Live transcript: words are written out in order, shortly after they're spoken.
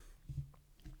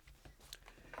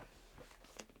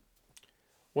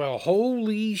Well,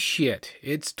 holy shit.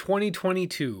 It's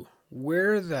 2022.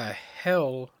 Where the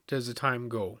hell does the time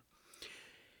go?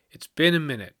 It's been a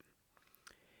minute.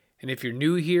 And if you're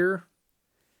new here,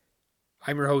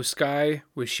 I'm your host, Sky,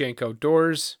 with Shank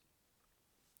Outdoors.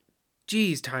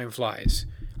 Geez, time flies.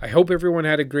 I hope everyone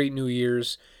had a great New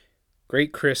Year's,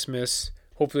 great Christmas.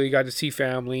 Hopefully, you got to see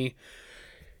family,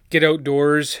 get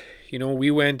outdoors.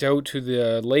 We went out to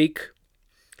the lake,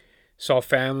 saw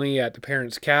family at the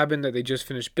parents' cabin that they just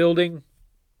finished building.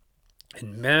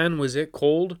 And man, was it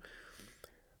cold.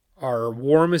 Our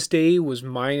warmest day was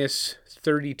minus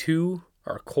 32.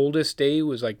 Our coldest day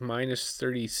was like minus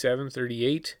 37,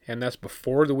 38. And that's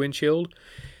before the wind chilled.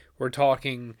 We're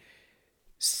talking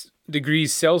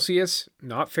degrees Celsius,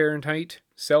 not Fahrenheit,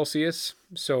 Celsius.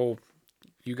 So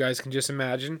you guys can just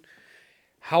imagine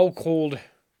how cold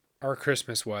our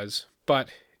Christmas was. But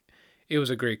it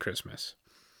was a great Christmas.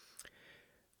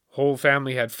 Whole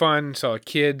family had fun, saw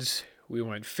kids. We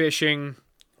went fishing.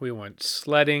 We went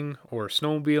sledding or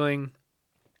snowmobiling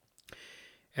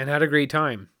and had a great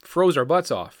time. Froze our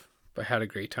butts off, but had a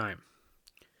great time.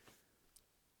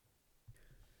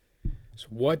 So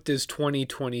what does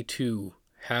 2022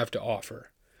 have to offer?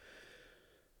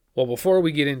 Well, before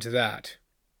we get into that,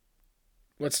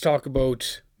 let's talk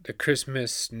about the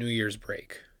Christmas New Year's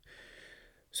break.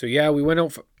 So yeah, we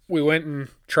went and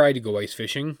tried to go ice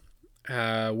fishing.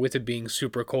 With it being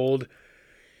super cold,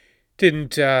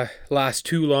 didn't last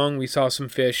too long. We saw some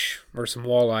fish, or some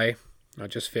walleye, not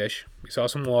just fish. We saw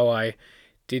some walleye,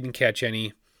 didn't catch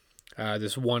any.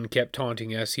 This one kept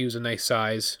taunting us. He was a nice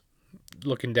size,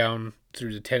 looking down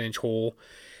through the 10-inch hole.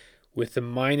 With the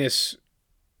minus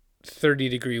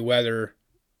 30-degree weather,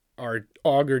 our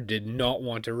auger did not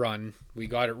want to run. We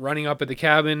got it running up at the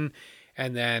cabin,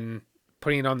 and then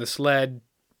putting it on the sled,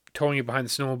 towing it behind the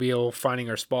snowmobile, finding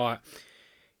our spot.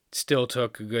 It still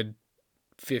took a good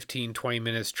 15, 20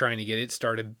 minutes trying to get it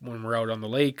started when we're out on the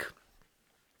lake.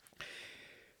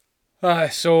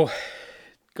 So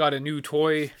got a new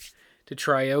toy to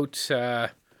try out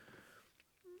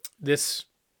this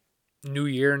new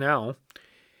year now.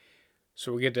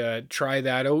 So we get to try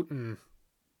that out, and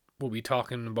we'll be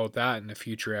talking about that in a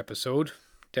future episode.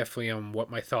 Definitely on what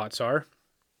my thoughts are.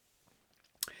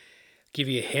 Give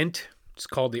you a hint. It's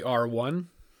called the R1.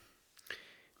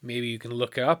 Maybe you can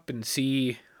look it up and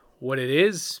see what it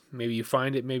is. Maybe you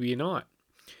find it, maybe you not.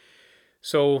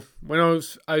 So when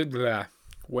I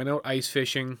went out ice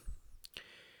fishing,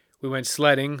 we went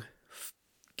sledding,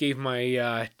 gave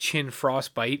my chin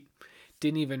frostbite.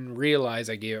 Didn't even realize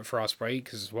I gave it frostbite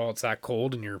because, well, it's that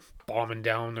cold and you're bombing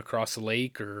down across the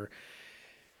lake or,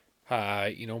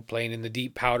 playing in the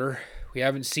deep powder. We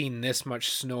haven't seen this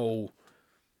much snow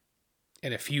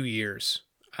in a few years.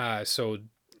 So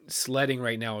sledding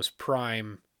right now is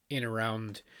prime in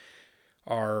around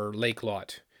our lake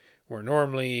lot, where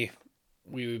normally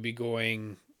we would be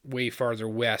going way farther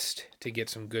west to get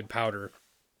some good powder.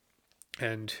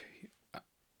 And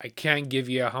I can't give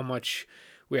you how much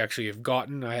we actually have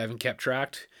gotten. I haven't kept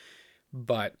track,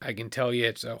 but I can tell you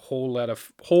it's a whole lot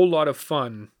of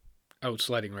fun out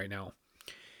sledding right now.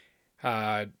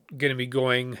 Gonna be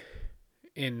going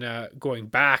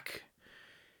back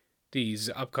these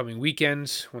upcoming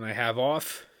weekends when I have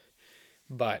off.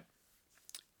 But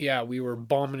yeah, we were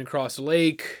bombing across the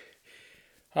lake.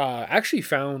 Actually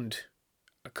found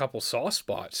a couple soft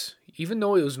spots, even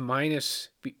though it was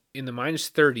in the minus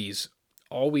 30s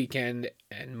all weekend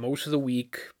and most of the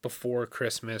week before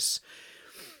Christmas.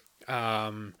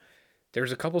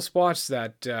 There's a couple spots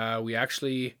that we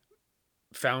actually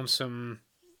found some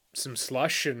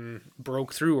slush and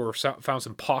broke through, or found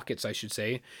some pockets, I should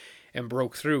say, and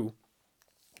broke through.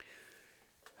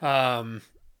 We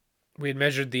had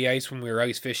measured the ice when we were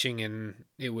ice fishing, and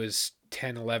it was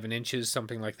 10, 11 inches,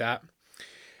 something like that.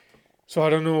 So I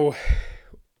don't know,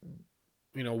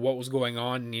 what was going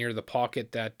on near the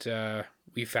pocket that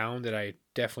we found that I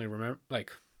definitely remember,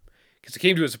 because it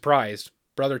came to a surprise.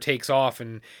 Brother takes off,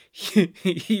 and he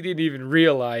didn't even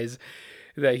realize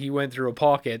that he went through a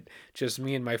pocket. Just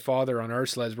me and my father on our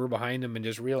sleds, we're behind him, and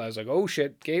just realized, oh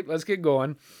shit, okay, let's get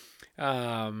going.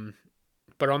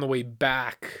 But on the way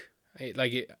back,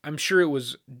 I'm sure it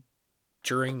was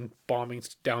during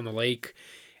bombings down the lake,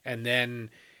 and then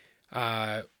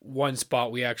one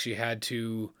spot we actually had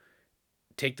to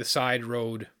take the side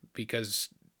road because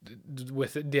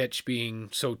with the ditch being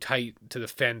so tight to the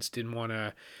fence, didn't want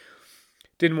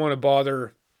to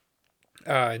bother,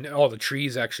 and all the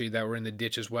trees actually that were in the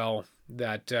ditch as well,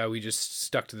 that we just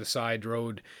stuck to the side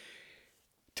road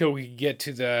till we get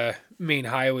to the main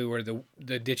highway where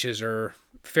the ditches are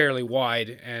fairly wide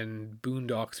and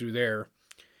boondock through there.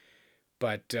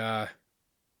 But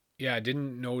yeah, I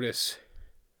didn't notice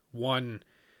one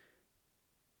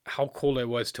how cold I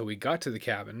was till we got to the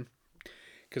cabin,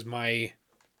 because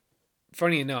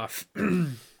funny enough,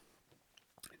 didn't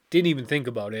even think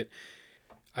about it.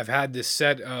 I've had this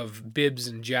set of bibs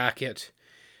and jacket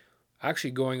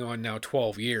actually going on now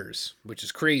 12 years, which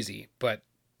is crazy, but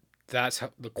that's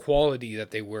how the quality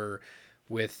that they were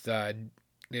with.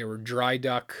 They were dry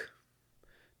duck,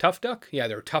 tough duck. Yeah,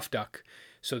 they were tough duck.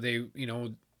 So they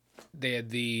had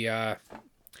the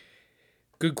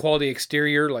good quality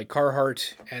exterior like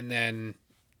Carhartt, and then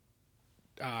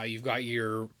you've got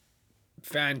your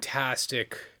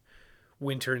fantastic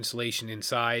winter insulation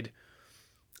inside.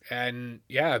 And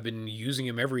yeah, I've been using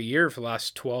them every year for the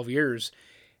last 12 years,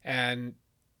 and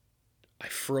I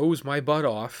froze my butt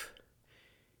off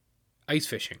ice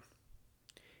fishing.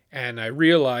 And I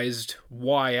realized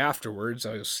why afterwards.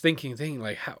 I was thinking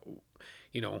like, how,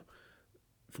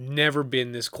 I've never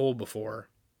been this cold before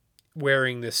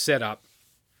wearing this setup.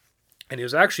 And it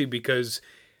was actually because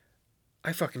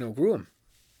I fucking outgrew them.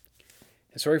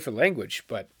 And sorry for the language,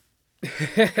 but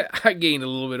I gained a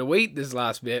little bit of weight this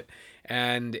last bit.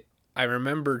 And I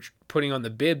remember putting on the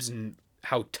bibs and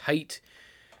how tight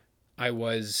I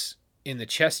was in the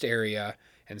chest area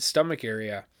and stomach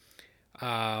area.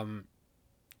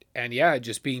 And yeah,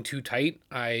 just being too tight,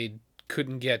 I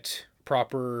couldn't get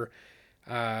proper,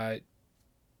 I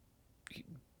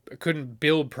couldn't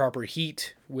build proper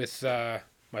heat with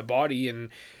my body, and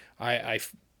I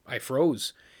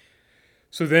froze.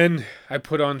 So then I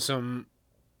put on some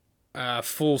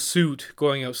full suit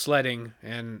going out sledding,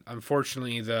 and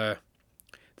unfortunately the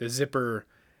zipper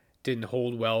didn't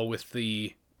hold well with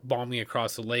the bombing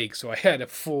across the lake, so I had a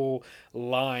full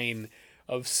line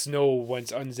of snow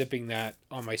once unzipping that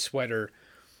on my sweater,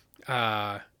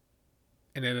 and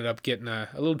ended up getting a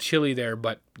little chilly there,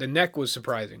 but the neck was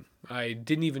surprising. I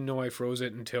didn't even know I froze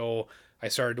it until I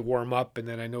started to warm up, and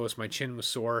then I noticed my chin was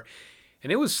sore,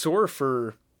 and it was sore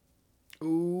for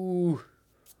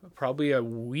probably a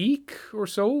week or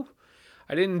so.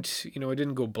 I didn't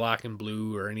go black and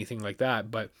blue or anything like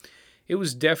that, but it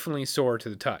was definitely sore to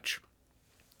the touch.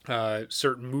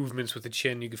 Certain movements with the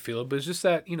chin, you could feel it, but it's just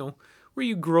that, where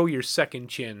you grow your second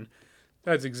chin,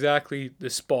 that's exactly the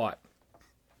spot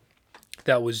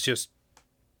that was just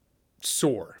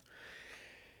sore.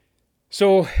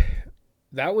 So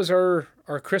that was our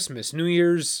Christmas. New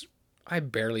Year's, I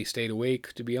barely stayed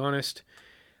awake, to be honest.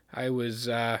 I was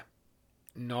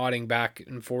nodding back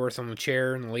and forth on the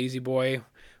chair in the lazy boy,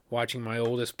 watching my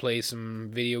oldest play some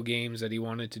video games that he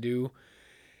wanted to do.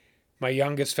 My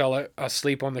youngest fell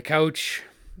asleep on the couch.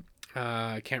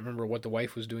 I can't remember what the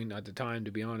wife was doing at the time,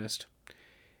 to be honest.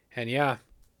 And yeah,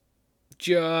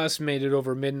 just made it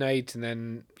over midnight, and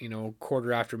then,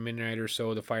 quarter after midnight or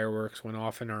so, the fireworks went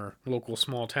off in our local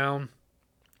small town.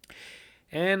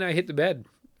 And I hit the bed.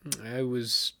 I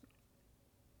was,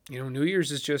 New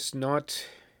Year's is just not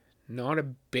a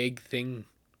big thing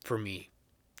for me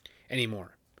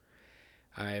anymore.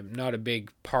 I'm not a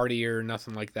big partier,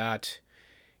 nothing like that.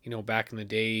 Back in the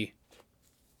day,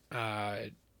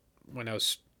 when I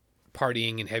was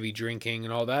partying and heavy drinking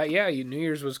and all that, yeah, New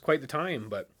Year's was quite the time,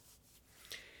 but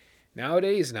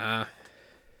nowadays, nah.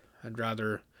 I'd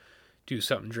rather do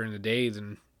something during the day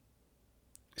than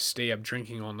stay up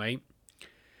drinking all night.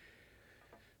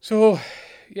 So,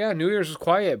 yeah, New Year's was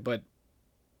quiet, but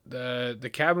the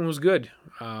cabin was good.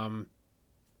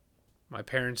 My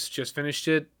parents just finished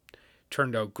it.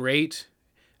 Turned out great.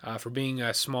 For being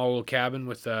a small little cabin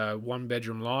with a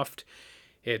 1-bedroom loft,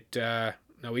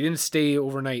 now we didn't stay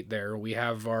overnight there. We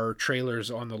have our trailers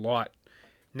on the lot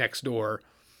next door.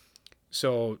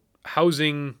 So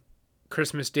housing,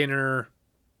 Christmas dinner,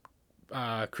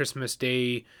 Christmas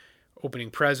Day,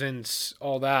 opening presents,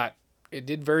 all that, it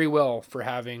did very well for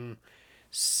having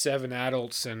 7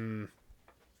 adults and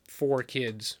 3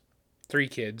 kids.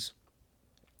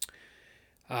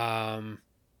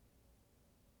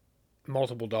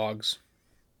 Multiple dogs.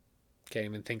 Can't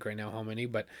even think right now how many,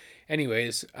 but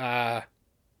anyways, the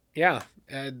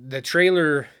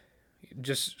trailer,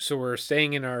 just so we're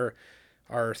staying in our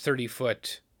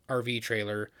 30-foot RV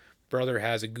trailer. Brother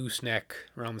has a gooseneck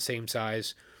around the same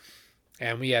size,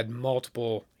 and we had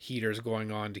multiple heaters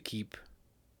going on to keep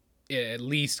it at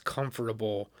least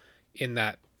comfortable in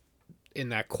that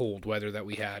cold weather that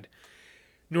we had.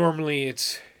 Normally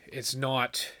it's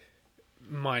not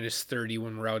minus 30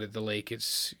 when we're out at the lake.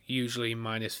 It's usually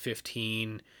minus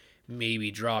 15,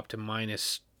 maybe drop to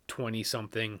minus 20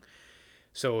 something.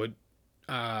 So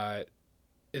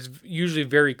it's usually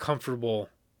very comfortable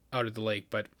out at the lake,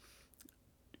 but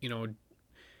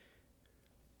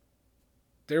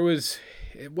there was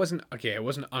it wasn't okay. It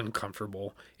wasn't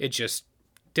uncomfortable. It just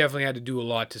definitely had to do a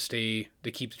lot to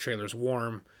keep the trailers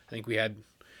warm. I think we had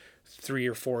 3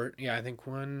 or 4. Yeah, I think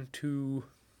 1, 2,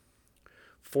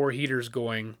 4 heaters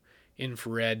going,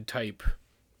 infrared type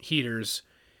heaters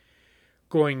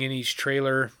going in each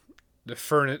trailer. The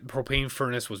propane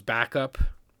furnace was backup,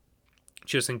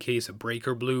 just in case a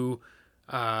breaker blew.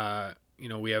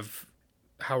 We have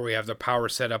the power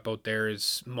set up out there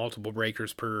is multiple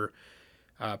breakers per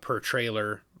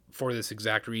trailer for this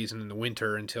exact reason in the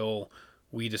winter until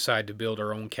we decide to build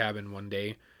our own cabin one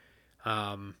day.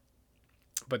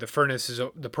 But the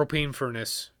propane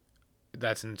furnace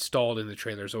that's installed in the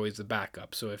trailer is always the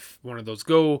backup. So if one of those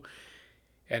go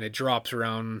and it drops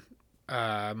around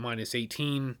minus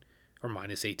 18 or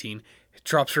minus 18, it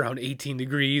drops around 18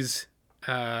 degrees,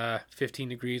 15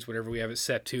 degrees, whatever we have it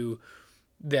set to,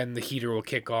 then the heater will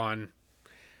kick on.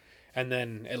 And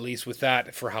then at least with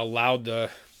that, for how loud the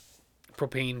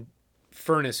propane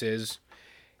furnace is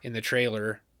in the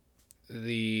trailer,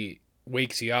 the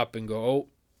wakes you up and go, oh,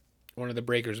 one of the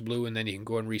breakers blew, and then you can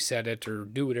go and reset it or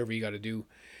do whatever you got to do.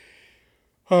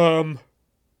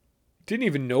 Didn't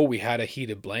even know we had a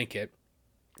heated blanket.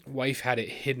 Wife had it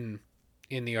hidden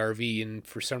in the RV, and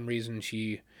for some reason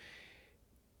she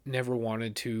never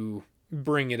wanted to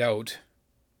bring it out.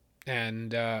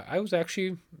 And I was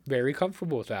actually very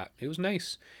comfortable with that. It was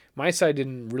nice. My side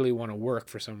didn't really want to work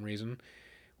for some reason.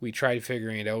 We tried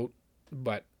figuring it out,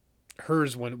 but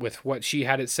hers, with what she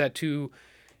had it set to,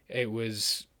 it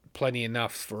was plenty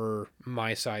enough for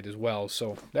my side as well.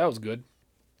 So that was good.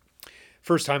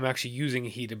 First time actually using a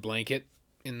heated blanket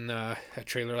in a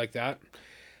trailer like that.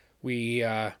 We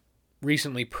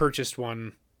recently purchased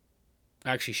one.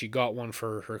 Actually, she got one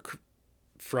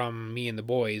from me and the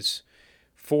boys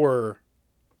for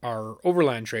our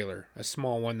overland trailer, a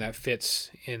small one that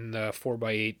fits in the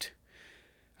 4x8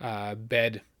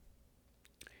 bed.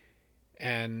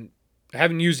 And I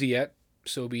haven't used it yet,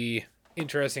 so it'll be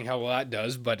interesting how well that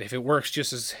does. But if it works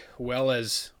just as well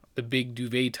as the big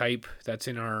duvet type that's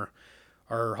in our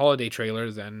holiday trailer,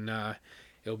 then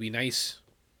it'll be nice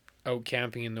out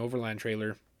camping in the overland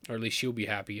trailer, or at least she'll be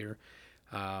happier.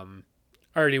 I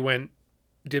already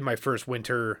did my first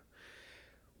winter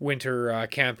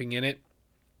camping in it.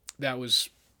 That was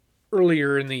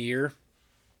earlier in the year,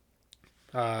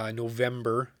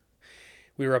 November.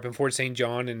 We were up in Fort St.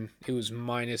 John, and it was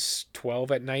minus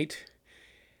 12 at night.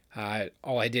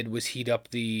 All I did was heat up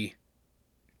the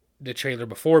trailer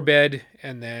before bed,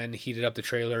 and then heated up the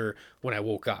trailer when I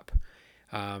woke up.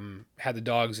 Had the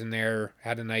dogs in there,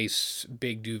 had a nice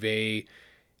big duvet,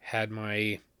 had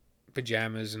my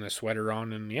pajamas and a sweater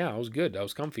on, and yeah, it was good. I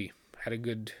was comfy. Had a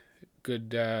good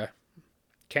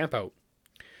camp out.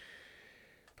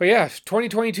 But yeah,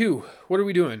 2022. What are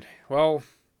we doing? Well,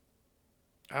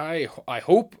 I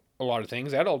hope a lot of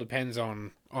things. That all depends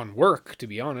on work, to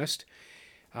be honest.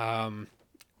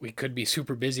 We could be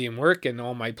super busy in work and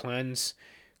all my plans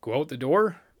go out the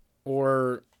door,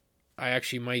 or I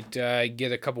actually might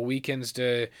get a couple weekends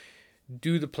to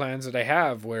do the plans that I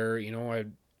have, where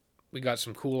we got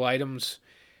some cool items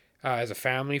as a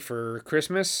family for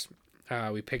Christmas.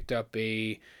 We picked up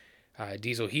a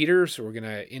diesel heater, so we're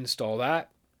gonna install that.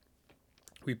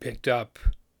 We picked up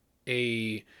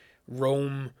a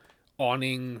Roam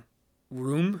awning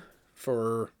room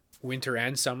for winter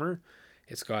and summer.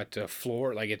 It's got a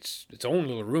floor, like its own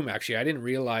little room. Actually, I didn't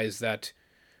realize that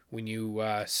when you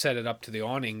set it up to the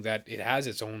awning that it has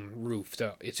its own roof.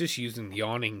 So it's just using the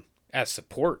awning as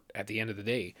support at the end of the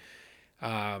day.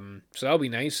 So that'll be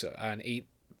nice. An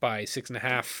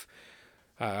 8x6.5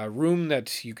 room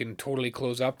that you can totally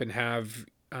close up and have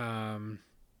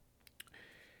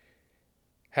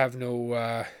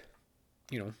no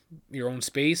your own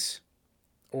space.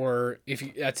 Or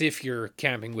if you're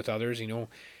camping with others, it's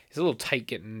a little tight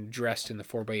getting dressed in the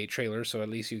 4x8 trailer, so at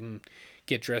least you can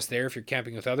get dressed there if you're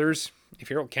camping with others. If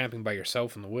you're out camping by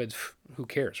yourself in the woods, who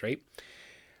cares, right?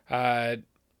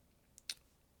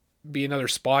 Be another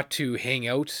spot to hang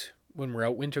out when we're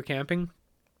out winter camping.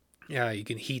 Yeah, you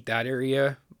can heat that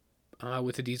area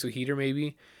with a diesel heater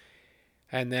maybe.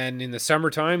 And then in the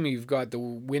summertime, you've got the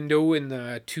window and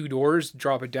the 2 doors.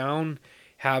 Drop it down,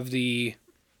 have the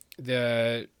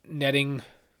netting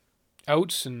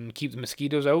out and keep the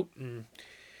mosquitoes out, and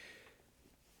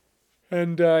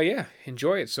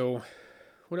enjoy it. So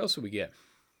what else did we get?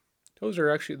 Those are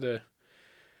actually the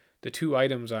 2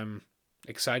 items I'm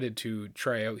excited to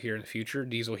try out here in the future.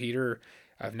 Diesel heater,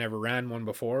 I've never ran one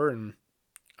before, and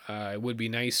it would be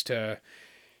nice to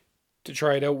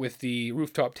try it out with the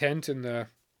rooftop tent and the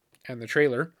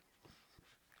trailer.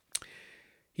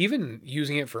 Even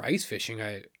using it for ice fishing,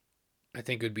 I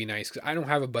think it would be nice because I don't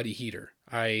have a buddy heater.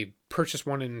 I purchased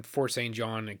one in Fort St.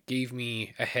 John. It gave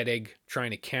me a headache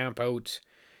trying to camp out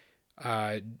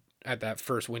uh, at that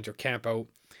first winter camp out.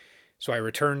 So I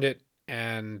returned it,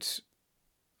 and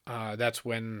that's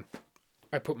when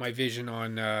I put my vision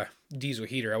on diesel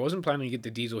heater. I wasn't planning to get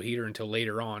the diesel heater until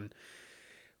later on,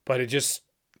 but it just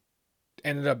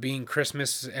ended up being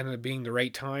Christmas, ended up being the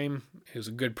right time. It was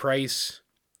a good price.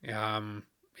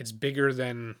 It's bigger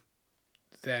than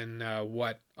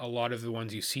what a lot of the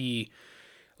ones you see.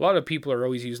 A lot of people are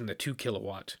always using the 2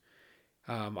 kilowatt.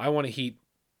 I want to heat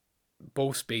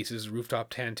both spaces, rooftop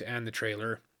tent and the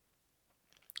trailer.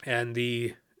 And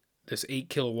this 8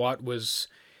 kilowatt was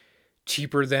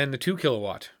cheaper than the 2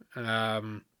 kilowatt.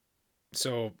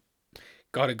 So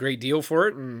got a great deal for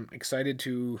it, and excited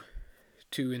to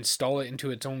install it into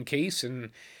its own case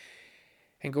and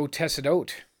go test it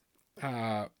out.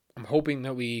 I'm hoping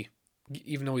that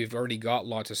even though we've already got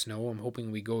lots of snow, I'm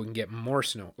hoping we go and get more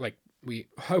snow. Like, we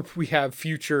hope we have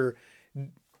future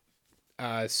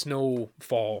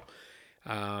snowfall.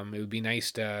 It would be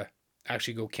nice to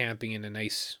actually go camping in a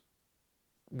nice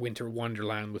winter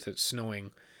wonderland with it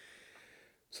snowing.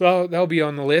 So that'll be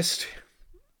on the list.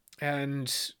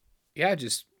 And yeah,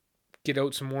 just get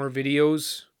out some more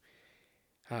videos.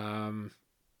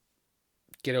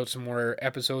 Get out some more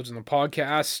episodes in the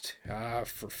podcast.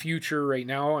 For future, right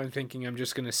now, I'm thinking I'm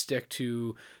just going to stick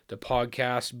to the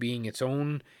podcast being its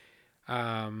own,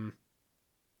 and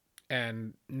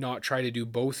not try to do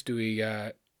both. Do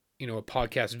a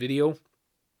podcast video.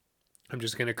 I'm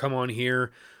just going to come on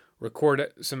here,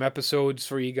 record some episodes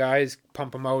for you guys,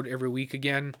 pump them out every week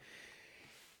again.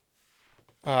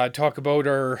 Talk about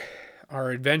our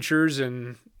adventures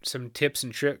and some tips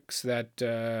and tricks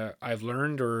that I've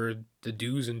learned, or the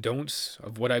do's and don'ts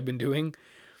of what I've been doing.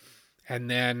 And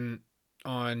then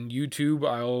on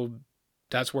YouTube,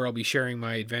 that's where I'll be sharing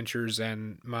my adventures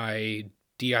and my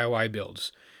DIY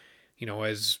builds.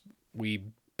 As we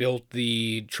built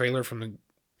the trailer from the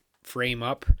frame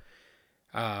up,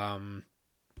 I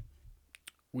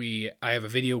have a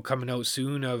video coming out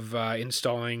soon of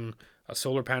installing a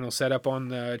solar panel setup on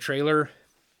the trailer,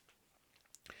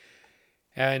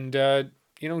 and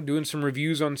doing some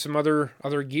reviews on some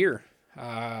other gear.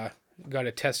 Got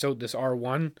to test out this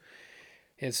R1.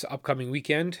 It's upcoming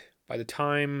weekend. By the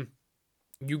time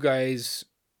you guys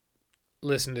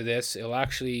listen to this, it'll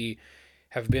actually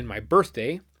have been my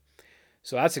birthday,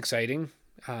 so that's exciting.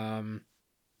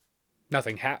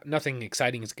 Nothing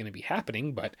exciting is going to be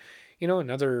happening, but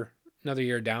another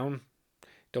year down.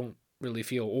 Don't really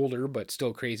feel older, but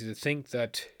still crazy to think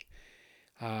that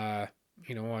I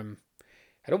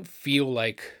don't feel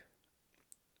like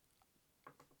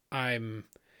I'm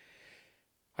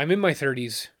in my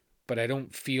 30s, but I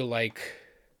don't feel like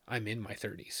I'm in my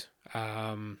 30s.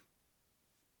 I've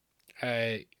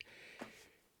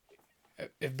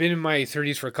been in my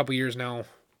 30s for a couple years now,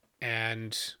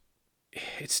 and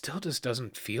it still just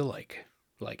doesn't feel like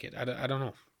it. I don't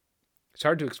know. It's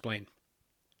hard to explain.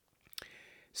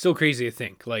 Still crazy to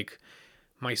think. Like,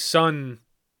 my son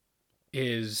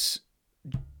will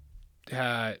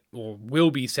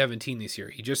be 17 this year.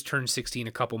 He just turned 16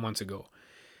 a couple months ago.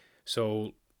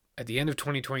 So at the end of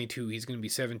 2022, he's going to be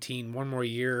 17, one more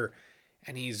year,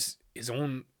 and he's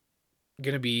going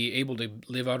to be able to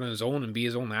live out on his own and be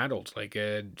his own adult. Like,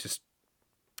 just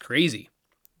crazy.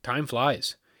 Time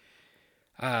flies.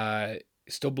 It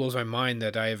still blows my mind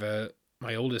that I have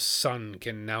my oldest son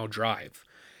can now drive.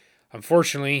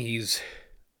 Unfortunately, he's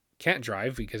can't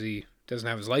drive because he doesn't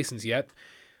have his license yet.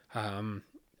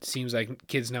 Seems like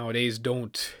kids nowadays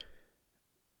don't,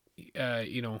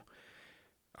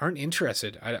 aren't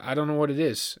interested. I don't know what it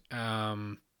is.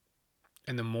 And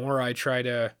the more I try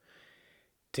to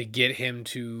get him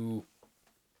to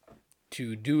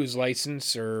do his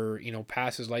license, or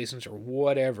pass his license, or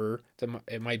whatever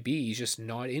it might be, he's just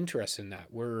not interested in that.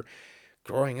 We're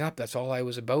growing up, that's all I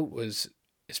was about, was,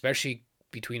 especially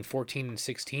between 14 and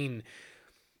 16,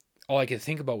 all I could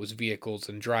think about was vehicles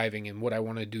and driving and what I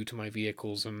wanted to do to my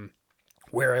vehicles and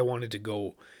where I wanted to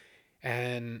go.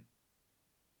 And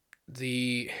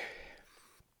I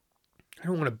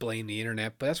don't want to blame the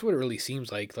internet, but that's what it really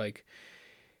seems like. Like,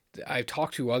 I've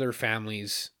talked to other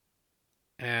families,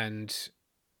 and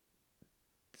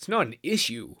it's not an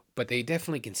issue, but they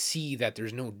definitely can see that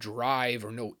there's no drive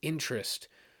or no interest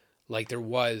like there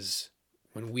was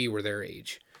when we were their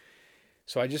age.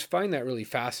 So I just find that really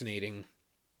fascinating.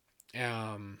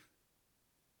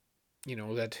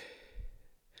 That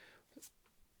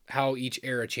how each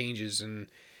era changes. And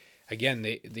again,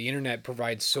 the internet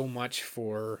provides so much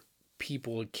for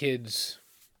people, kids,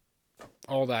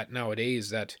 all that nowadays,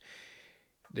 that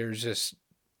there's just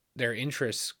their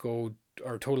interests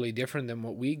are totally different than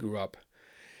what we grew up.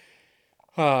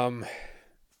 And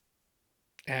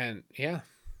yeah,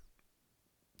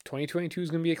 2022 is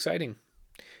going to be exciting.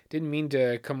 Didn't mean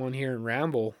to come on here and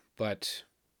ramble, but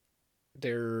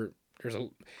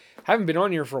haven't been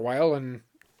on here for a while, and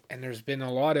there's been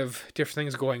a lot of different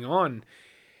things going on,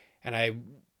 and I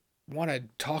want to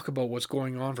talk about what's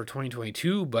going on for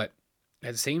 2022, but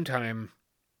at the same time,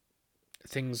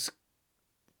 things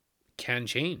can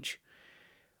change.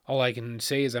 All I can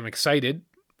say is I'm excited.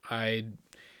 My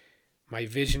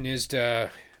vision is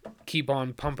to keep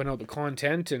on pumping out the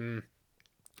content and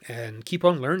keep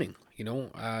on learning.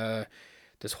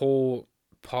 This whole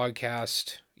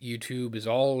podcast, YouTube is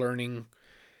all learning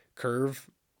curve,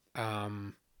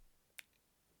 and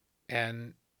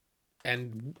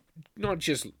not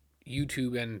just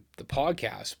YouTube and the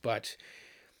podcast, but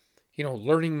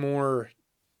learning more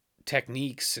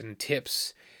techniques and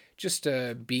tips, just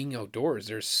being outdoors.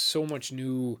 There's so much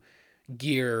new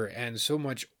gear and so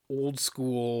much old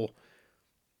school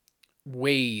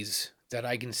ways that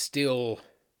I can still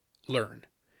learn.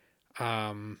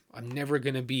 I'm never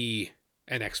gonna be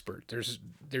an expert.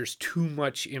 There's too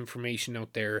much information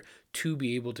out there to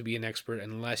be able to be an expert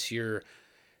unless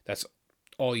that's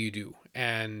all you do.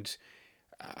 And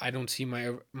I don't see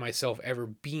myself ever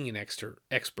being an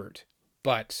expert,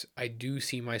 but I do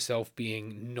see myself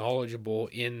being knowledgeable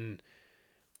in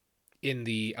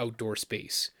the outdoor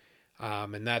space.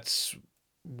 And that's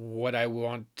what I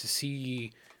want to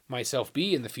see myself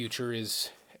be in the future, is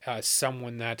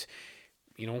someone that,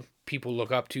 people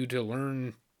look up to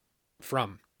learn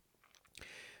from.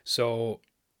 So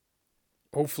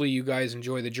hopefully you guys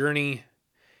enjoy the journey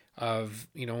of,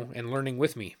 and learning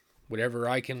with me. Whatever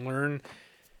I can learn,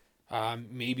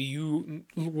 maybe you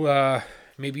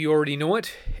already know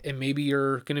it, and maybe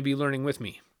you're going to be learning with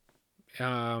me.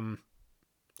 So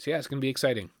yeah, it's going to be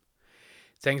exciting.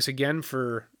 Thanks again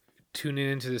for tuning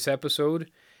into this episode.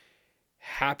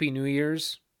 Happy New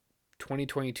Year's,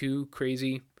 2022,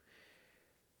 crazy.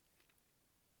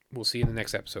 We'll see you in the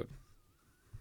next episode.